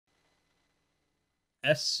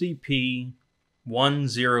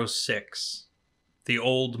SCP-106, The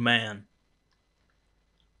Old Man.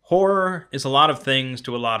 Horror is a lot of things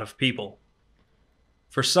to a lot of people.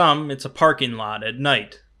 For some, it's a parking lot at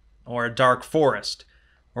night, or a dark forest,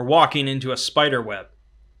 or walking into a spider web.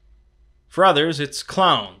 For others, it's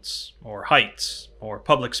clowns, or heights, or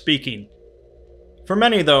public speaking. For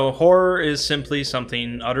many, though, horror is simply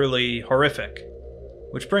something utterly horrific,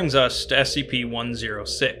 which brings us to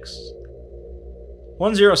SCP-106.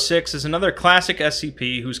 106 is another classic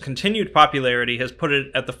SCP whose continued popularity has put it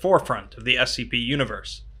at the forefront of the SCP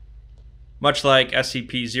universe. Much like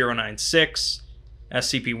SCP-096,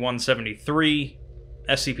 SCP-173,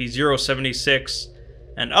 SCP-076,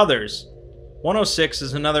 and others, 106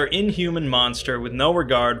 is another inhuman monster with no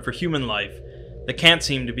regard for human life that can't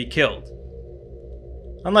seem to be killed.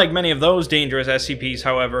 Unlike many of those dangerous SCPs,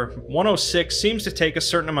 however, 106 seems to take a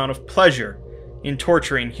certain amount of pleasure in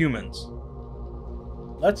torturing humans.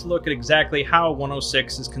 Let's look at exactly how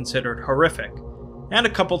 106 is considered horrific, and a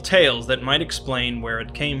couple tales that might explain where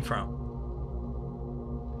it came from.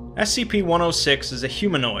 SCP-106 is a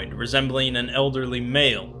humanoid resembling an elderly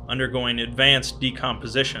male undergoing advanced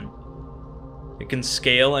decomposition. It can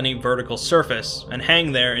scale any vertical surface and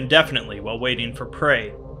hang there indefinitely while waiting for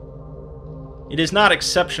prey. It is not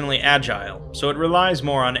exceptionally agile, so it relies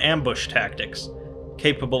more on ambush tactics,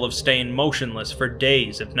 capable of staying motionless for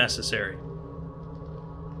days if necessary.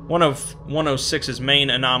 One of 106's main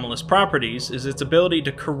anomalous properties is its ability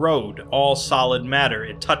to corrode all solid matter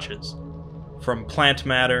it touches, from plant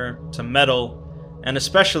matter to metal, and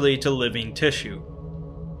especially to living tissue.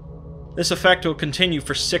 This effect will continue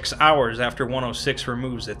for 6 hours after 106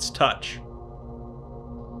 removes its touch.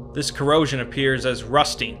 This corrosion appears as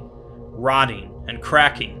rusting, rotting, and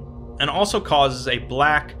cracking, and also causes a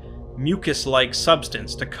black, mucus-like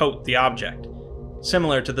substance to coat the object,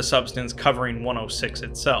 similar to the substance covering 106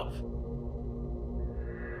 itself.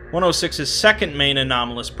 106's second main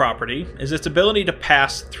anomalous property is its ability to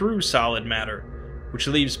pass through solid matter, which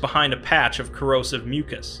leaves behind a patch of corrosive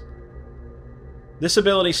mucus. This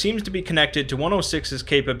ability seems to be connected to 106's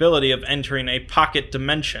capability of entering a pocket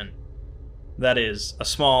dimension, that is, a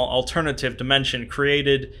small alternative dimension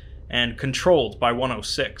created and controlled by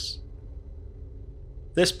 106.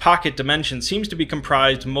 This pocket dimension seems to be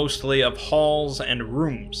comprised mostly of halls and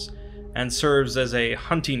rooms, and serves as a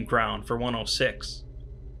hunting ground for 106.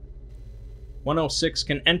 106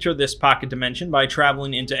 can enter this pocket dimension by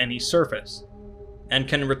traveling into any surface, and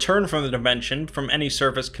can return from the dimension from any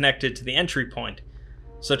surface connected to the entry point,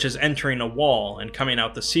 such as entering a wall and coming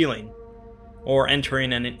out the ceiling, or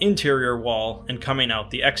entering an interior wall and coming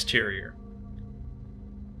out the exterior.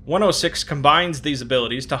 106 combines these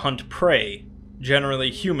abilities to hunt prey, generally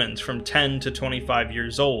humans from 10 to 25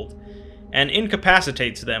 years old, and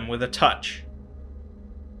incapacitates them with a touch.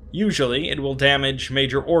 Usually, it will damage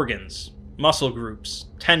major organs, muscle groups,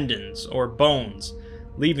 tendons, or bones,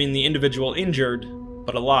 leaving the individual injured,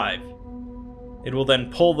 but alive. It will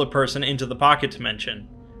then pull the person into the pocket dimension,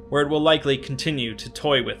 where it will likely continue to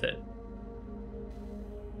toy with it.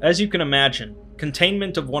 As you can imagine,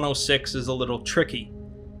 containment of 106 is a little tricky,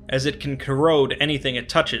 as it can corrode anything it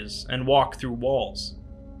touches and walk through walls.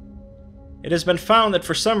 It has been found that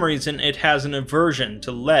for some reason it has an aversion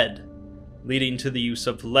to lead, leading to the use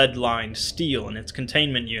of lead-lined steel in its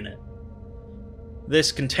containment unit.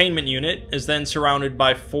 This containment unit is then surrounded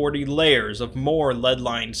by 40 layers of more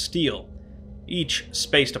lead-lined steel, each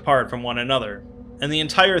spaced apart from one another, and the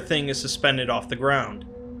entire thing is suspended off the ground.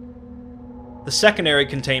 The secondary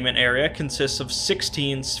containment area consists of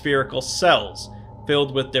 16 spherical cells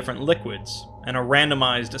filled with different liquids, and a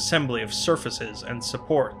randomized assembly of surfaces and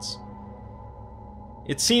supports.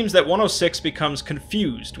 It seems that 106 becomes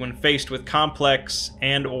confused when faced with complex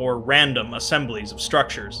and/or random assemblies of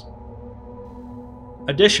structures.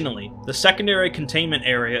 Additionally, the secondary containment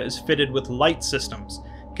area is fitted with light systems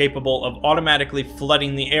capable of automatically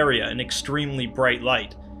flooding the area in extremely bright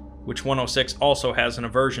light, which 106 also has an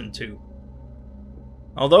aversion to.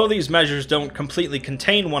 Although these measures don't completely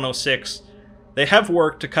contain 106, they have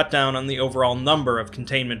worked to cut down on the overall number of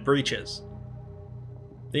containment breaches.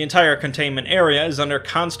 The entire containment area is under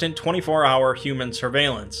constant 24-hour human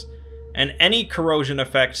surveillance, and any corrosion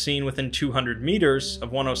effect seen within 200 meters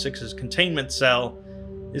of 106's containment cell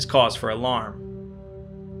is cause for alarm.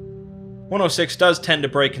 106 does tend to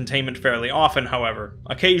break containment fairly often, however,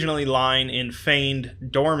 occasionally lying in feigned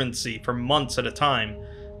dormancy for months at a time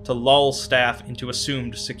to lull staff into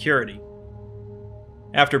assumed security.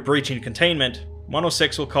 After breaching containment,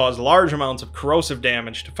 106 will cause large amounts of corrosive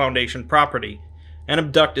damage to Foundation property, and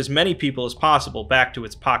abduct as many people as possible back to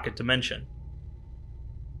its pocket dimension.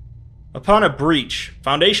 Upon a breach,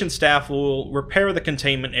 Foundation staff will repair the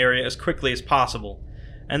containment area as quickly as possible,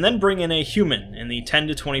 and then bring in a human in the 10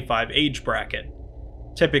 to 25 age bracket,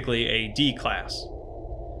 typically a D class.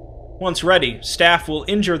 Once ready, staff will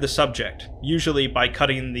injure the subject, usually by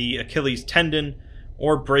cutting the Achilles tendon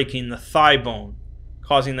or breaking the thigh bone,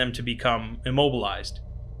 causing them to become immobilized.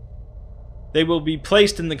 They will be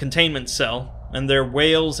placed in the containment cell, and their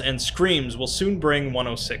wails and screams will soon bring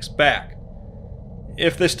 106 back.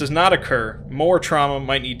 If this does not occur, more trauma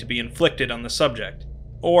might need to be inflicted on the subject,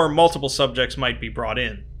 or multiple subjects might be brought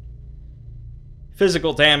in.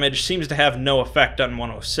 Physical damage seems to have no effect on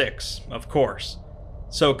 106, of course,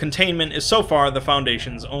 so containment is so far the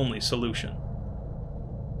Foundation's only solution.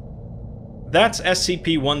 That's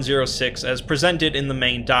SCP-106 as presented in the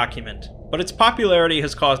main document, but its popularity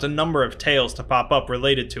has caused a number of tales to pop up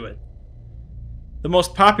related to it. The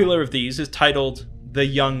most popular of these is titled The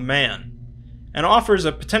Young Man, and offers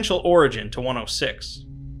a potential origin to 106.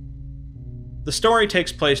 The story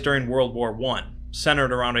takes place during World War I,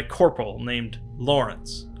 centered around a corporal named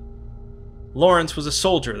Lawrence. Lawrence was a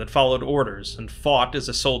soldier that followed orders and fought as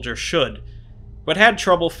a soldier should, but had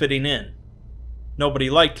trouble fitting in. Nobody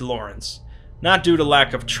liked Lawrence, not due to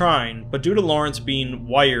lack of trying, but due to Lawrence being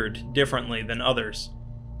wired differently than others.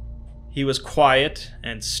 He was quiet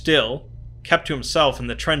and still, kept to himself in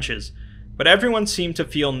the trenches, but everyone seemed to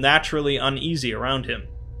feel naturally uneasy around him.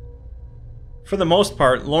 For the most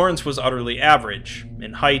part, Lawrence was utterly average,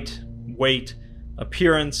 in height, weight,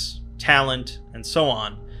 appearance, talent, and so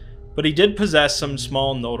on, but he did possess some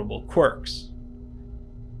small notable quirks.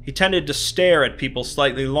 He tended to stare at people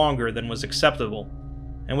slightly longer than was acceptable,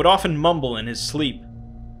 and would often mumble in his sleep,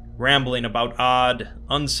 rambling about odd,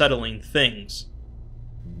 unsettling things.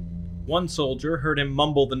 One soldier heard him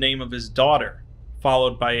mumble the name of his daughter,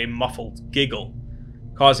 followed by a muffled giggle,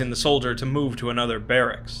 causing the soldier to move to another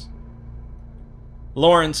barracks.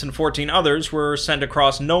 Lawrence and 14 others were sent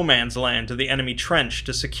across no man's land to the enemy trench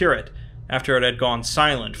to secure it after it had gone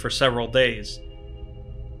silent for several days.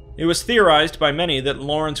 It was theorized by many that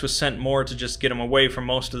Lawrence was sent more to just get him away from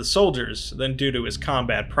most of the soldiers than due to his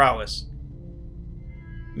combat prowess.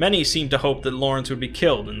 Many seemed to hope that Lawrence would be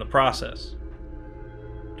killed in the process.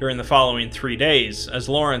 During the following 3 days, as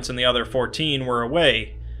Lawrence and the other 14 were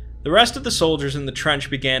away, the rest of the soldiers in the trench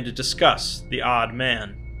began to discuss the odd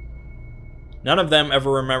man. None of them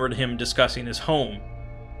ever remembered him discussing his home,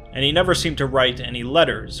 and he never seemed to write any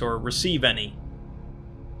letters or receive any.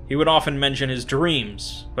 He would often mention his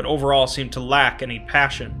dreams, but overall seemed to lack any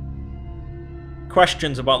passion.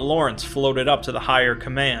 Questions about Lawrence floated up to the higher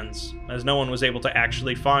commands, as no one was able to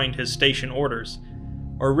actually find his station orders,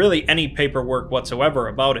 or really any paperwork whatsoever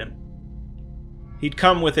about him. He'd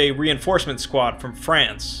come with a reinforcement squad from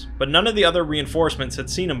France, but none of the other reinforcements had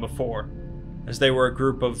seen him before, as they were a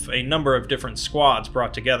group of a number of different squads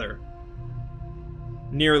brought together.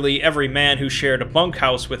 Nearly every man who shared a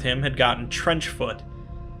bunkhouse with him had gotten trench foot,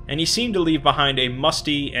 and he seemed to leave behind a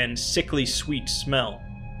musty and sickly sweet smell.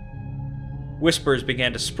 Whispers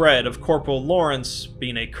began to spread of Corporal Lawrence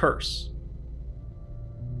being a curse.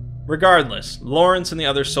 Regardless, Lawrence and the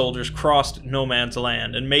other soldiers crossed no man's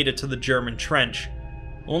land and made it to the German trench,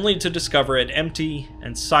 only to discover it empty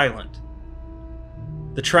and silent.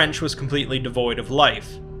 The trench was completely devoid of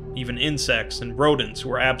life, even insects and rodents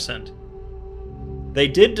were absent. They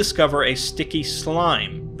did discover a sticky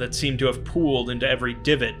slime that seemed to have pooled into every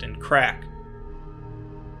divot and crack.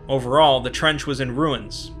 Overall, the trench was in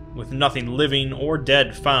ruins, with nothing living or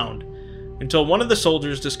dead found, until one of the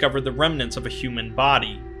soldiers discovered the remnants of a human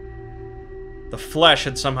body. The flesh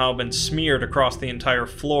had somehow been smeared across the entire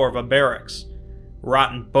floor of a barracks,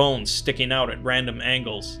 rotten bones sticking out at random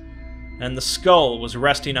angles, and the skull was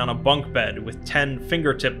resting on a bunk bed with 10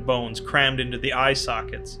 fingertip bones crammed into the eye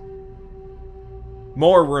sockets.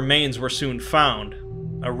 More remains were soon found,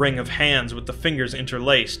 a ring of hands with the fingers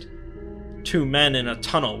interlaced, 2 men in a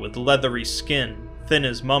tunnel with leathery skin, thin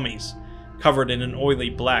as mummies, covered in an oily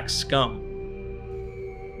black scum.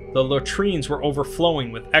 The latrines were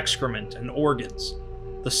overflowing with excrement and organs,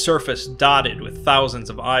 the surface dotted with thousands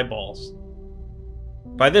of eyeballs.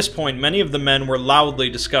 By this point, many of the men were loudly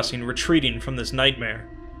discussing retreating from this nightmare,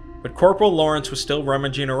 but Corporal Lawrence was still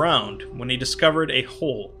rummaging around when he discovered a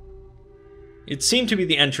hole. It seemed to be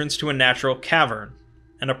the entrance to a natural cavern,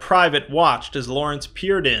 and a private watched as Lawrence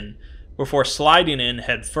peered in before sliding in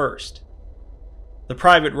head first. The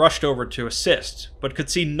private rushed over to assist, but could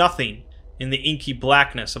see nothing in the inky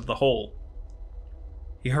blackness of the hole.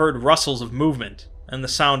 He heard rustles of movement and the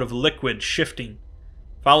sound of liquid shifting,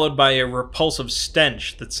 followed by a repulsive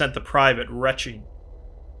stench that sent the private retching.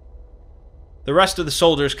 The rest of the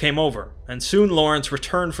soldiers came over, and soon Lawrence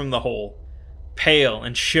returned from the hole, pale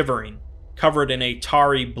and shivering, covered in a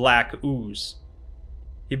tarry black ooze.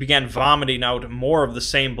 He began vomiting out more of the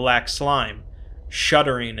same black slime,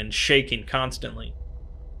 shuddering and shaking constantly.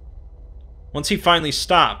 Once he finally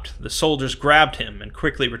stopped, the soldiers grabbed him and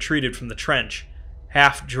quickly retreated from the trench,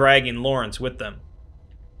 half dragging Lawrence with them.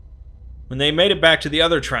 When they made it back to the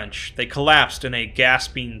other trench, they collapsed in a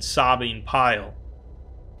gasping, sobbing pile.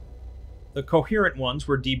 The coherent ones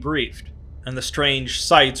were debriefed, and the strange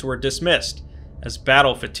sights were dismissed as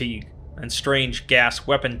battle fatigue and strange gas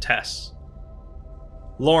weapon tests.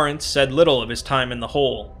 Lawrence said little of his time in the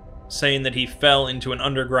hole, saying that he fell into an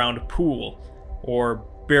underground pool, or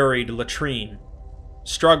buried latrine,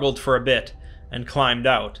 struggled for a bit, and climbed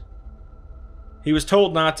out. He was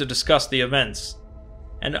told not to discuss the events,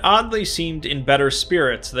 and oddly seemed in better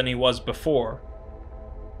spirits than he was before.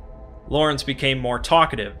 Lawrence became more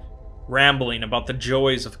talkative, rambling about the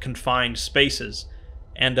joys of confined spaces,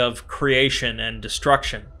 and of creation and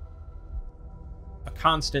destruction. A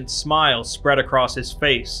constant smile spread across his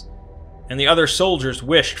face, and the other soldiers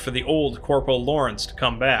wished for the old Corporal Lawrence to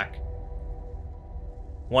come back.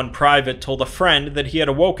 One private told a friend that he had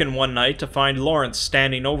awoken one night to find Lawrence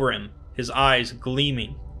standing over him, his eyes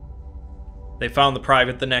gleaming. They found the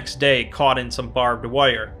private the next day caught in some barbed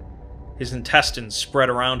wire, his intestines spread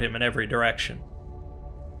around him in every direction.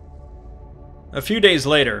 A few days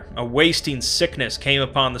later, a wasting sickness came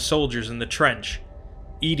upon the soldiers in the trench,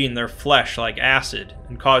 eating their flesh like acid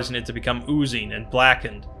and causing it to become oozing and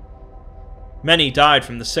blackened. Many died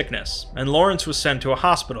from the sickness, and Lawrence was sent to a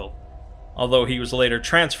hospital, although he was later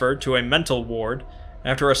transferred to a mental ward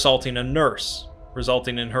after assaulting a nurse,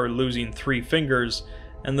 resulting in her losing 3 fingers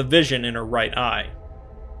and the vision in her right eye.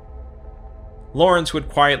 Lawrence would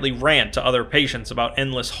quietly rant to other patients about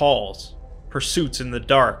endless halls, pursuits in the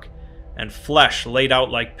dark, and flesh laid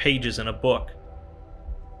out like pages in a book.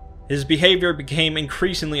 His behavior became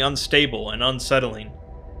increasingly unstable and unsettling,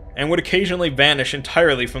 and would occasionally vanish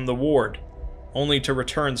entirely from the ward, only to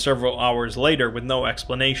return several hours later with no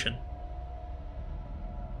explanation.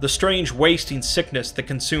 The strange wasting sickness that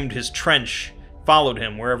consumed his trench followed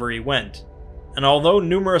him wherever he went, and although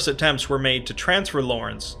numerous attempts were made to transfer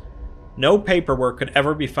Lawrence, no paperwork could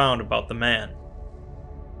ever be found about the man.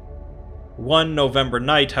 One November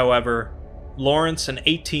night, however, Lawrence and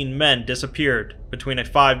 18 men disappeared between a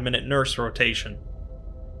 5-minute nurse rotation.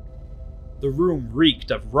 The room reeked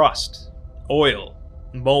of rust, oil,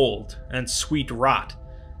 mold, and sweet rot,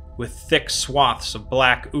 with thick swaths of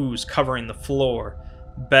black ooze covering the floor,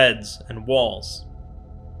 beds, and walls.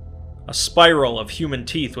 A spiral of human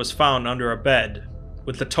teeth was found under a bed,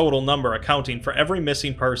 with the total number accounting for every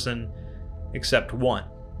missing person except one.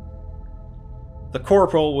 The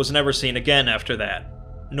corporal was never seen again after that,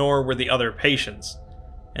 nor were the other patients,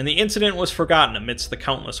 and the incident was forgotten amidst the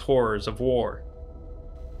countless horrors of war.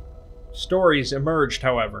 Stories emerged,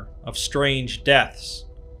 however, of strange deaths,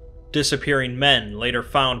 disappearing men later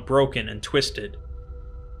found broken and twisted,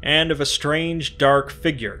 and of a strange dark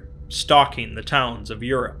figure stalking the towns of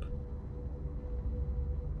Europe.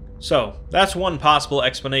 So, that's one possible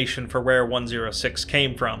explanation for where 106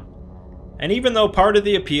 came from. And even though part of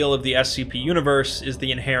the appeal of the SCP universe is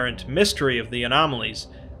the inherent mystery of the anomalies,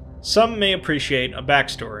 some may appreciate a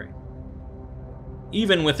backstory.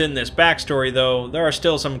 Even within this backstory, though, there are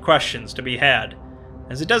still some questions to be had,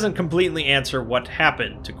 as it doesn't completely answer what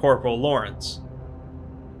happened to Corporal Lawrence.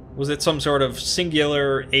 Was it some sort of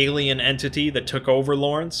singular alien entity that took over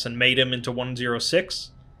Lawrence and made him into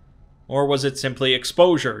 106? Or was it simply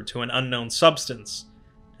exposure to an unknown substance,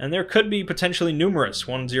 and there could be potentially numerous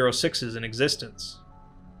 106s in existence?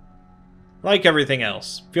 Like everything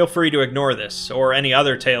else, feel free to ignore this, or any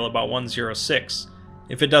other tale about 106,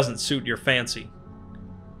 if it doesn't suit your fancy.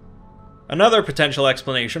 Another potential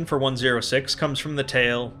explanation for 106 comes from the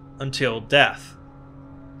tale Until Death.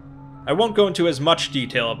 I won't go into as much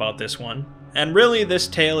detail about this one, and really this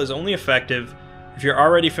tale is only effective if you're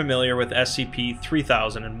already familiar with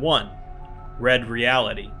SCP-3001, Red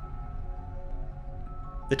Reality.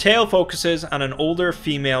 The tale focuses on an older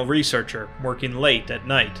female researcher working late at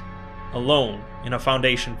night, alone in a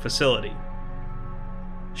Foundation facility.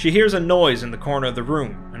 She hears a noise in the corner of the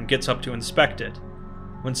room and gets up to inspect it,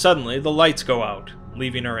 when suddenly the lights go out,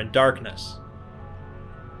 leaving her in darkness.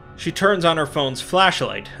 She turns on her phone's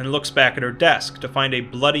flashlight and looks back at her desk to find a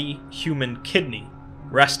bloody human kidney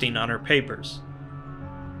resting on her papers.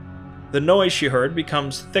 The noise she heard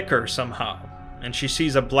becomes thicker somehow, and she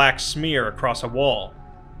sees a black smear across a wall,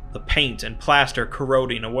 the paint and plaster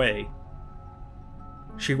corroding away.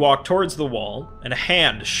 She walked towards the wall, and a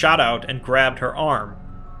hand shot out and grabbed her arm,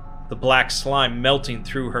 the black slime melting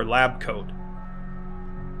through her lab coat.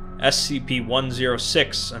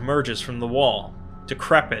 SCP-106 emerges from the wall,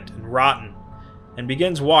 decrepit and rotten, and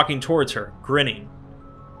begins walking towards her, grinning.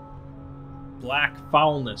 Black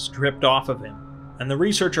foulness dripped off of him, and the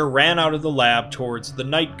researcher ran out of the lab towards the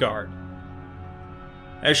night guard.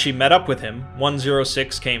 As she met up with him,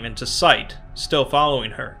 106 came into sight, still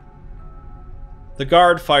following her. The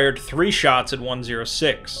guard fired 3 shots at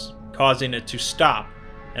 106, causing it to stop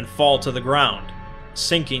and fall to the ground,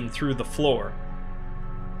 sinking through the floor.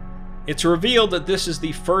 It's revealed that this is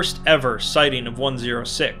the first ever sighting of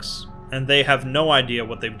 106, and they have no idea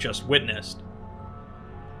what they've just witnessed.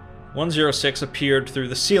 106 appeared through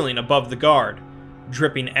the ceiling above the guard,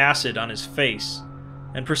 dripping acid on his face,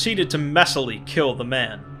 and proceeded to messily kill the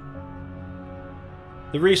man.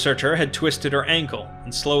 The researcher had twisted her ankle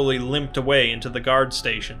and slowly limped away into the guard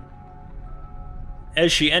station. As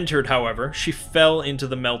she entered, however, she fell into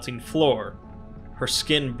the melting floor, her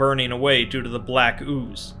skin burning away due to the black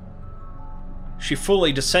ooze. She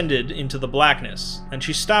fully descended into the blackness, and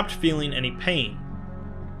she stopped feeling any pain.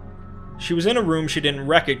 She was in a room she didn't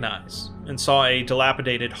recognize, and saw a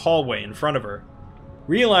dilapidated hallway in front of her,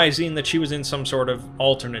 realizing that she was in some sort of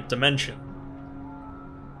alternate dimension.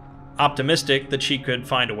 Optimistic that she could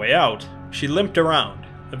find a way out, she limped around,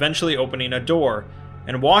 eventually opening a door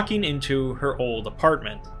and walking into her old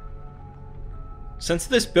apartment. Since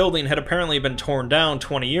this building had apparently been torn down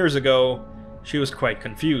 20 years ago, she was quite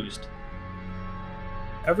confused.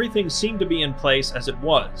 Everything seemed to be in place as it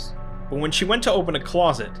was, but when she went to open a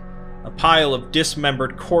closet, a pile of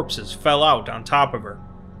dismembered corpses fell out on top of her.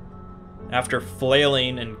 After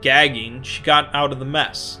flailing and gagging, she got out of the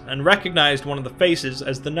mess, and recognized one of the faces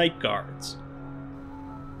as the night guards.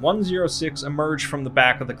 106 emerged from the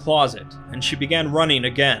back of the closet, and she began running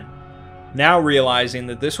again, now realizing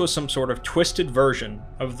that this was some sort of twisted version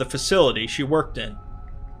of the facility she worked in.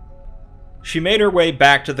 She made her way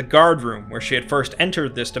back to the guard room where she had first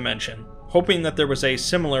entered this dimension, hoping that there was a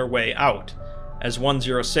similar way out, as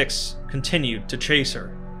 106 continued to chase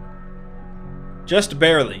her. Just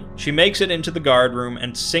barely, she makes it into the guard room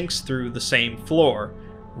and sinks through the same floor,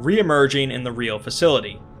 re-emerging in the real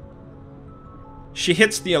facility. She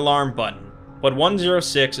hits the alarm button, but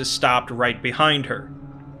 106 is stopped right behind her.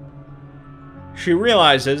 She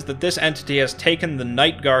realizes that this entity has taken the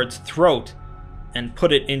night guard's throat and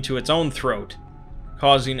put it into its own throat,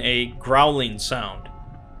 causing a growling sound.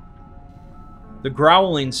 The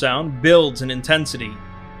growling sound builds in intensity,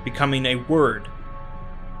 becoming a word: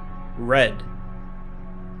 red.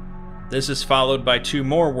 This is followed by 2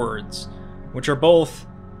 more words, which are both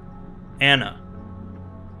Anna.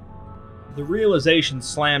 The realization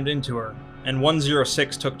slammed into her, and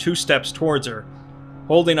 106 took 2 steps towards her,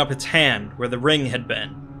 holding up its hand where the ring had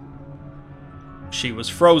been. She was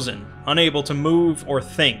frozen, unable to move or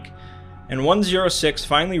think, and 106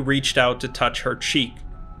 finally reached out to touch her cheek.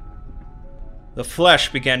 The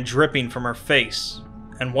flesh began dripping from her face,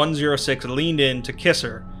 and 106 leaned in to kiss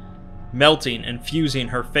her, melting and fusing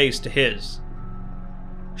her face to his.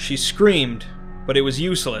 She screamed, but it was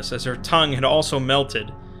useless as her tongue had also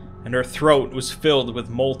melted, and her throat was filled with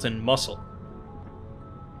molten muscle.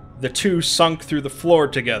 The 2 sunk through the floor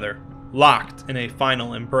together, locked in a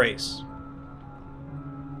final embrace.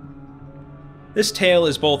 This tale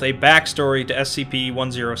is both a backstory to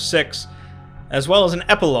SCP-106, as well as an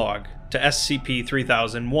epilogue to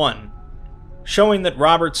SCP-3001, showing that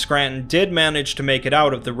Robert Scranton did manage to make it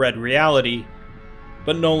out of the red reality,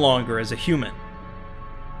 but no longer as a human.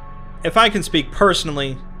 If I can speak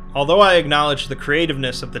personally, although I acknowledge the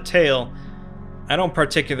creativeness of the tale, I don't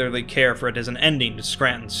particularly care for it as an ending to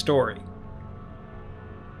Scranton's story.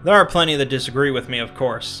 There are plenty that disagree with me, of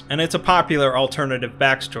course, and it's a popular alternative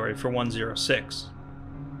backstory for 106.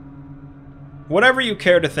 Whatever you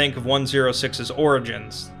care to think of 106's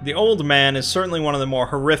origins, the Old Man is certainly one of the more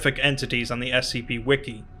horrific entities on the SCP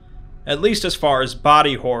Wiki, at least as far as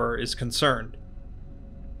body horror is concerned.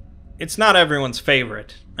 It's not everyone's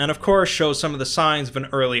favorite, and of course shows some of the signs of an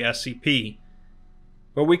early SCP,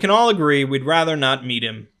 but we can all agree we'd rather not meet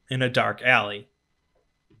him in a dark alley.